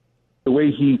Radio. The way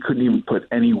he couldn't even put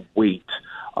any weight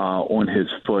on his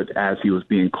foot as he was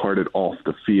being carted off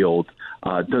the field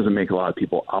doesn't make a lot of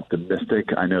people optimistic.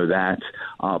 I know that.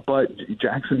 But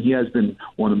Jackson, he has been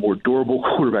one of the more durable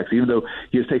quarterbacks. Even though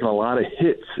he has taken a lot of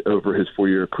hits over his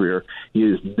 4-year career, he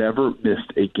has never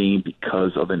missed a game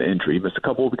because of an injury. He missed a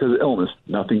couple because of illness,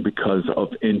 nothing because of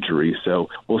injury. So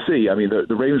we'll see. I mean,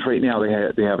 the Ravens right now,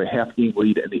 they have a half-game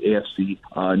lead in the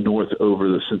AFC North over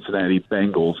the Cincinnati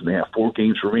Bengals, and they have 4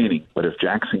 games remaining. But if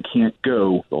Jackson can't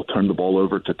go, they'll turn the ball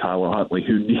over to Tyler Huntley,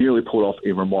 who nearly pulled off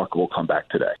a remarkable comeback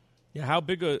today. Yeah, how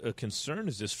big a concern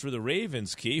is this for the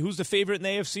Ravens, Key? Who's the favorite in the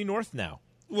AFC North now?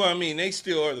 Well, I mean, they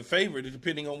still are the favorite,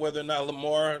 depending on whether or not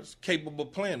Lamar is capable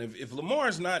of playing. If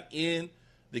Lamar's not in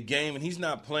the game and he's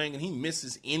not playing and he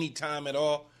misses any time at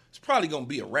all, it's probably going to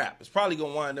be a wrap. It's probably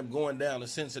going to wind up going down to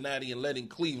Cincinnati and letting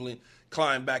Cleveland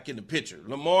climb back in the picture.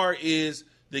 Lamar is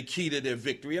the key to their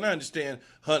victory. And I understand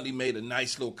Huntley made a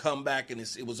nice little comeback, and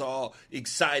it was all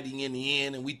exciting in the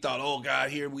end. And we thought, oh, God,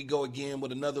 here we go again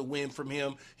with another win from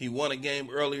him. He won a game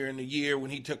earlier in the year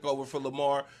when he took over for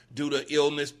Lamar due to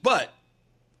illness. But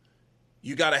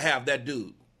you got to have that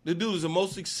dude. The dude is the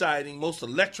most exciting, most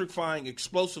electrifying,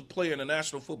 explosive player in the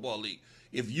National Football League.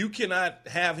 If you cannot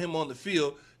have him on the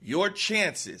field, your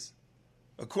chances,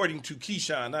 according to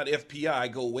Keyshawn, not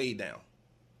FPI, go way down.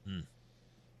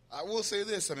 I will say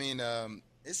this. I mean,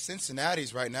 it's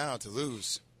Cincinnati's right now to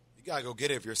lose. You got to go get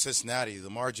it if you're Cincinnati.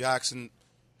 Lamar Jackson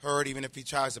hurt, even if he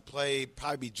tries to play,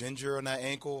 probably be ginger on that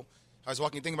ankle. I was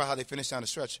thinking about how they finished down the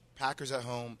stretch. Packers at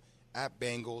home, at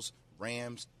Bengals,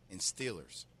 Rams, and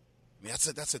Steelers. I mean,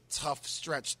 that's a tough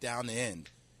stretch down the end.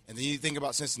 And then you think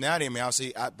about Cincinnati. I mean,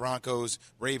 obviously at Broncos,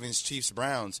 Ravens, Chiefs,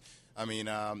 Browns. I mean,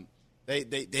 They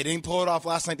didn't pull it off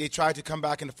last night. They tried to come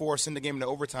back in the fourth, send the game into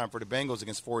overtime for the Bengals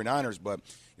against 49ers, but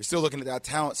you're still looking at that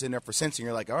talent sitting there for Cincy, and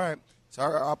you're like, all right, it's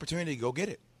our opportunity. Go get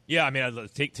it. Yeah, I mean,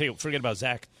 forget about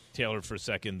Zach Taylor for a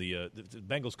second, the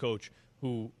Bengals coach,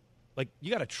 who, like,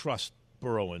 you got to trust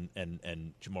Burrow and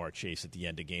Jamar Chase at the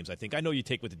end of games, I think. I know you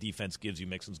take what the defense gives you,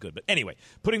 Mixon's good. But anyway,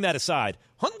 putting that aside,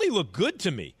 Huntley looked good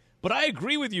to me. But I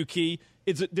agree with you, Key.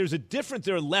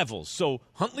 There are levels. So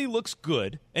Huntley looks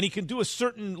good, and he can do a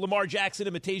certain Lamar Jackson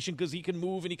imitation because he can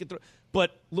move and he can throw.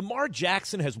 But Lamar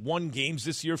Jackson has won games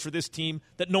this year for this team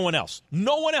that no one else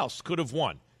could have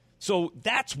won. So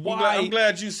that's why I'm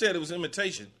glad you said it was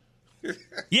imitation.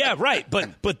 Yeah, right.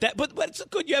 But it's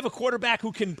good. You have a quarterback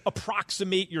who can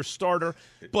approximate your starter.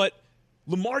 But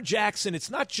Lamar Jackson, it's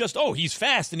not just he's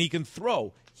fast and he can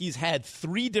throw. He's had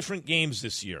 3 different games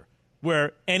this year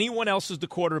where anyone else is the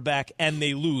quarterback and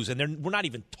they lose. And we're not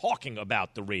even talking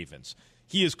about the Ravens.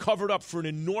 He is covered up for an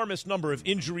enormous number of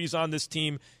injuries on this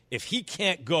team. If he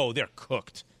can't go, they're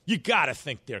cooked. You got to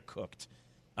think they're cooked.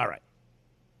 All right.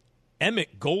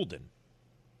 Emmett Golden,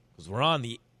 because we're on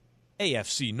the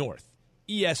AFC North.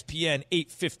 ESPN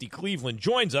 850 Cleveland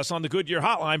joins us on the Goodyear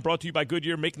Hotline, brought to you by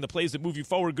Goodyear, making the plays that move you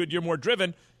forward. Goodyear, more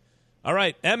driven. All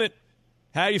right, Emmett,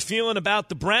 how are you feeling about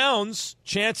the Browns'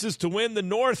 chances to win the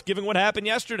North, given what happened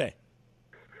yesterday?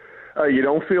 You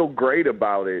don't feel great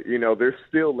about it. You know, they're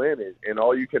still in it, and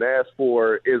all you can ask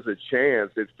for is a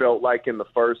chance. It felt like in the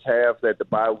first half that the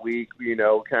bye week, you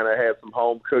know, kind of had some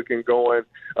home cooking going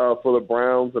for the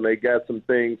Browns, and they got some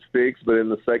things fixed. But in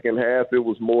the second half, it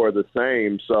was more of the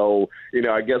same. So, you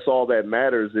know, I guess all that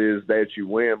matters is that you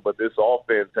win. But this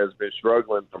offense has been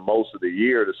struggling for most of the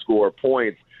year to score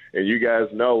points. And you guys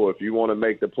know if you want to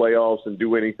make the playoffs and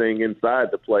do anything inside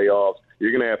the playoffs,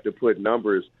 you're going to have to put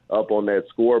numbers up on that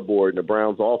scoreboard, and the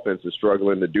Browns offense is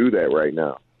struggling to do that right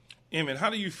now. Emmett, how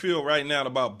do you feel right now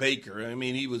about Baker? I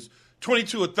mean, he was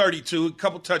 22 of 32, a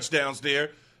couple touchdowns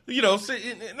there. You know,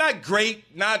 not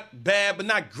great, not bad, but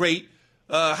not great.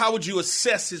 How would you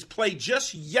assess his play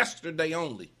just yesterday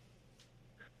only?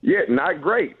 Yeah, not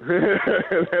great.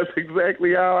 That's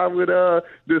exactly how I would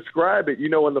describe it. You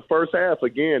know, in the first half,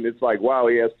 again, it's like, wow,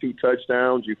 he has 2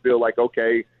 touchdowns. You feel like,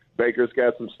 okay, Baker's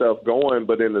got some stuff going.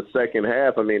 But in the second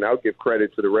half, I mean, I'll give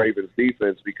credit to the Ravens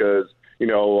defense because, you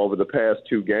know, over the past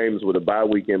 2 games with a bye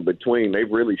week in between, they've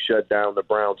really shut down the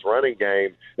Browns running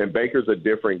game. And Baker's a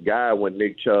different guy when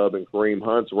Nick Chubb and Kareem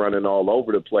Hunt's running all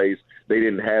over the place. They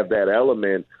didn't have that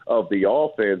element of the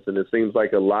offense, and it seems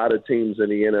like a lot of teams in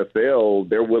the NFL,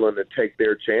 they're willing to take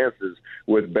their chances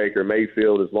with Baker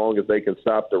Mayfield as long as they can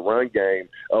stop the run game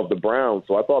of the Browns.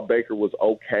 So I thought Baker was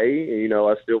okay. You know,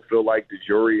 I still feel like the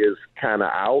jury is kind of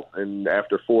out, and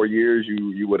after 4 years,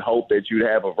 you would hope that you'd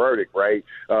have a verdict, right?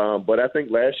 But I think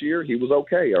last year he was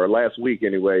okay, or last week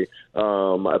anyway.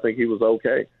 I think he was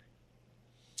okay.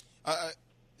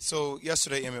 So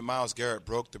yesterday, Emmett, Myles Garrett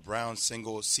broke the Browns'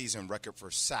 single-season record for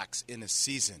sacks in a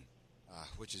season,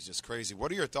 which is just crazy.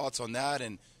 What are your thoughts on that,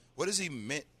 and what has he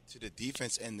meant to the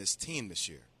defense and this team this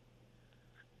year?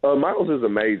 Myles is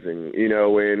amazing, you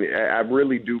know, and I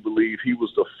really do believe he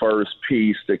was the first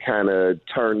piece to kind of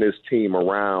turn this team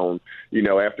around, you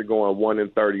know, after going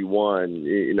 1-31.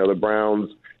 You know, the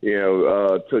Browns, you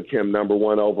know, took him number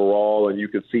 1 overall, and you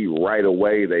could see right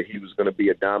away that he was going to be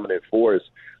a dominant force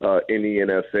in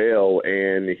the NFL,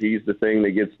 and he's the thing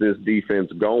that gets this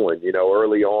defense going. You know,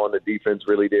 early on, the defense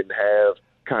really didn't have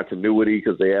continuity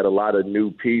because they had a lot of new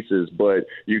pieces, but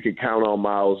you can count on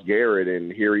Myles Garrett,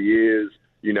 and here he is,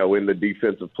 you know, in the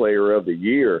Defensive Player of the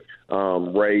Year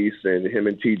race, and him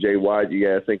and T.J. Watt, you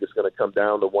gotta think it's going to come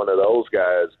down to one of those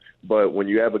guys. But when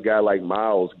you have a guy like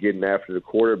Myles getting after the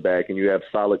quarterback and you have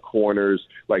solid corners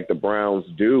like the Browns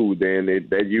do, then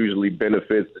that usually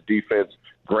benefits the defense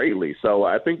greatly. So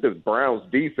I think the Browns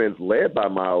defense led by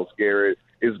Myles Garrett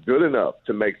is good enough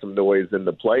to make some noise in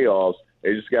the playoffs.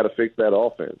 They just got to fix that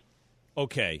offense.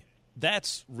 Okay,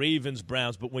 that's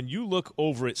Ravens-Browns, but when you look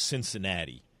over at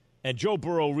Cincinnati, and Joe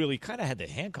Burrow really kind of had the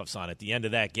handcuffs on at the end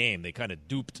of that game. They kind of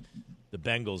duped the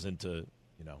Bengals into,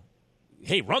 you know,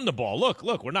 hey, run the ball. Look,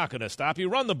 we're not going to stop you.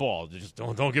 Run the ball. Just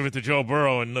don't give it to Joe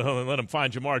Burrow and let him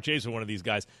find Jamar Chase or one of these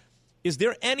guys. Is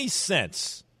there any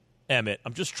sense, Emmett,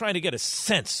 I'm just trying to get a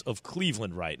sense of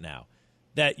Cleveland right now,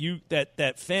 that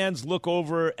that fans look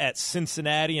over at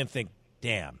Cincinnati and think,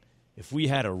 damn, if we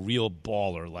had a real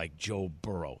baller like Joe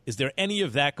Burrow. Is there any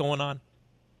of that going on?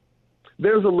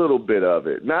 There's a little bit of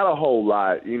it, not a whole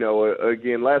lot. You know,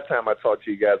 again, last time I talked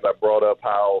to you guys, I brought up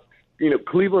how, you know,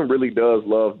 Cleveland really does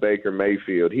love Baker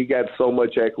Mayfield. He got so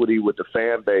much equity with the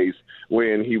fan base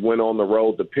when he went on the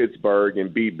road to Pittsburgh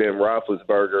and beat Ben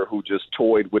Roethlisberger, who just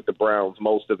toyed with the Browns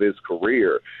most of his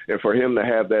career. And for him to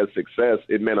have that success,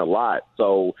 it meant a lot.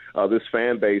 So this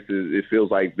fan base, it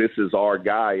feels like this is our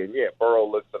guy. And, yeah, Burrow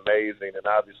looks amazing, and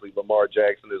obviously Lamar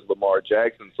Jackson is Lamar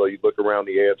Jackson. So you look around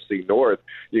the AFC North,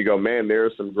 you go, man, there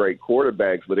are some great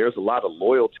quarterbacks, but there's a lot of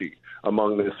loyalty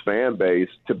among this fan base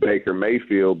to Baker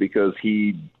Mayfield because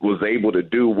he was able to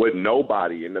do what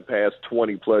nobody in the past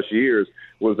 20-plus years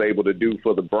was able to do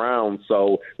for the Browns.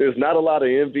 So there's not a lot of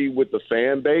envy with the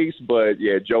fan base, but,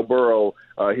 yeah, Joe Burrow,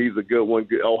 he's a good one,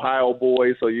 good Ohio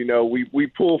boy. So, you know, we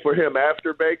pull for him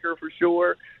after Baker for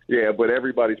sure. Yeah, but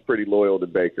everybody's pretty loyal to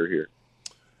Baker here.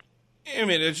 I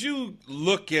mean, as you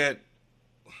look at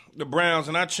the Browns,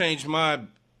 and I changed my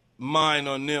mind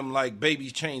on them like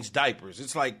babies change diapers.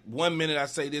 It's like 1 minute I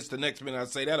say this, the next minute I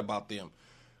say that about them.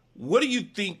 What do you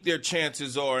think their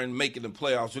chances are in making the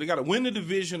playoffs? Do they got to win the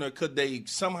division, or could they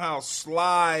somehow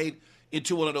slide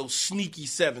into one of those sneaky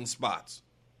 7 spots?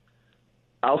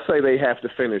 I'll say they have to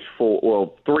finish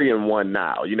 3-1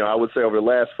 now. You know, I would say over the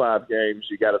last 5 games,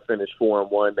 you got to finish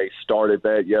 4-1. They started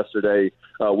that yesterday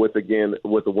with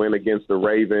the win against the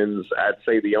Ravens. I'd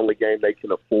say the only game they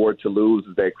can afford to lose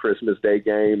is that Christmas Day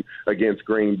game against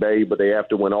Green Bay, but they have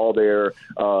to win all their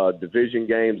division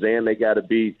games, and they got to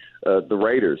beat the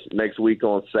Raiders next week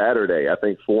on Saturday. I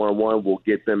think 4-1 will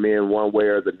get them in one way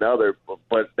or another,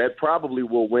 but that probably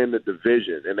will win the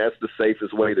division, and that's the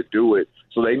safest way to do it.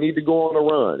 So they need to go on a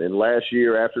run. And last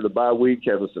year, after the bye week,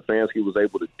 Kevin Stefanski was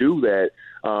able to do that.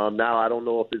 Now, I don't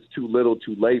know if it's too little,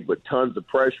 too late, but tons of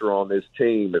pressure on this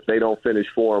team. If they don't finish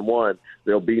 4-1,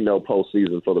 there'll be no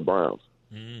postseason for the Browns.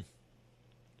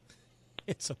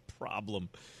 It's a problem.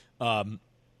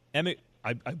 Emmett,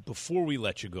 before we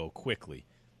let you go quickly,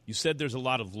 you said there's a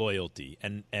lot of loyalty,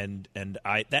 and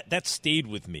that stayed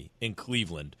with me in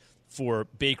Cleveland for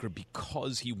Baker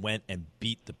because he went and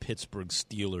beat the Pittsburgh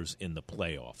Steelers in the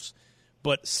playoffs.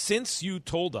 But since you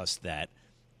told us that,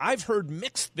 I've heard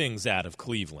mixed things out of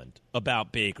Cleveland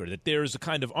about Baker, that there's a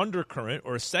kind of undercurrent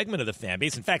or a segment of the fan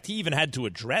base. In fact, he even had to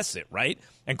address it, right,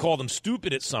 and call them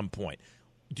stupid at some point.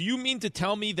 Do you mean to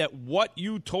tell me that what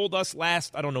you told us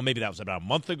last, I don't know, maybe that was about a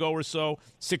month ago or so,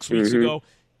 6 weeks ago,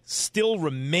 still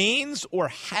remains, or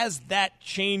has that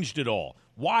changed at all?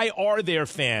 Why are there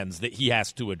fans that he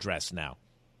has to address now?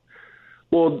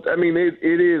 Well, I mean, it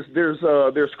is. There's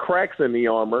cracks in the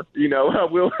armor. You know, I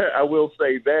will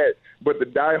say that. But the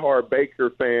diehard Baker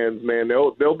fans, man,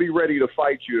 they'll be ready to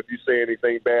fight you if you say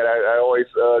anything bad. I always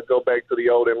go back to the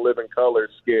old "In Living Color"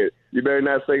 skit. You better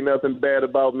not say nothing bad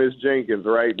about Miss Jenkins,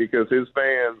 right? Because his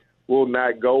fans will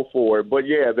not go for it. But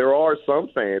yeah, there are some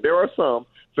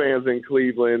fans in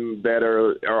Cleveland that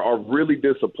are really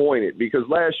disappointed because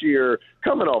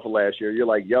coming off of last year, you're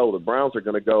like, yo, the Browns are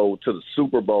going to go to the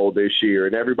Super Bowl this year,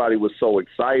 and everybody was so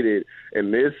excited,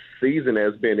 and this season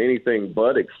has been anything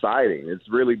but exciting. It's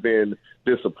really been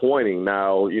disappointing.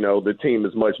 Now, you know, the team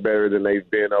is much better than they've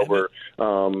been over,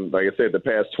 like I said, the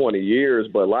past 20 years,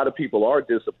 but a lot of people are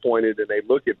disappointed, and they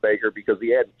look at Baker because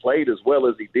he hadn't played as well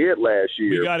as he did last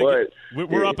year.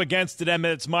 We're up against it,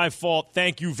 Emmett. It's my fault.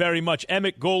 Thank you very much.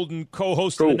 Emmett Golden,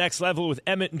 co-host of The Next Level with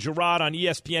Emmett and Gerard on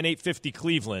ESPN 850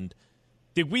 Cleveland.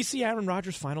 Did we see Aaron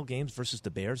Rodgers' final games versus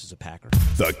the Bears as a Packer?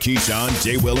 The Keyshawn,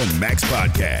 J. Will, and Max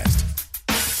Podcast.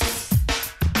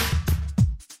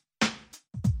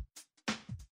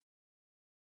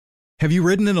 Have you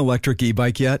ridden an electric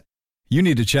e-bike yet? You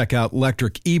need to check out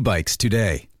Electric E-Bikes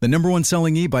today, the #1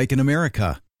 selling e-bike in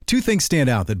America. Two things stand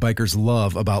out that bikers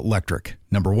love about Electric.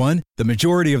 Number one, the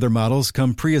majority of their models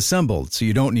come pre-assembled, so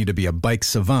you don't need to be a bike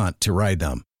savant to ride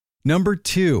them. Number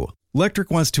two,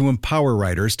 Electric wants to empower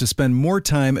riders to spend more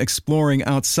time exploring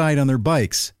outside on their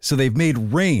bikes, so they've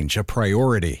made range a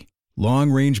priority.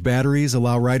 Long-range batteries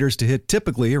allow riders to hit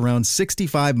typically around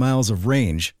 65 miles of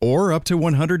range, or up to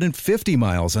 150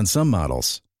 miles on some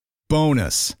models.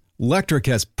 Bonus, Electric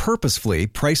has purposefully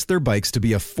priced their bikes to be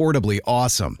affordably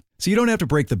awesome, so you don't have to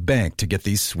break the bank to get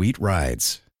these sweet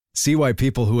rides. See why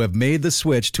people who have made the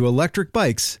switch to electric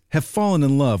bikes have fallen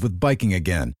in love with biking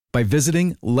again by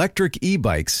visiting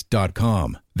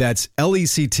electricebikes.com. That's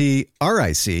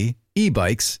LECTRIC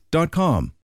ebikes.com.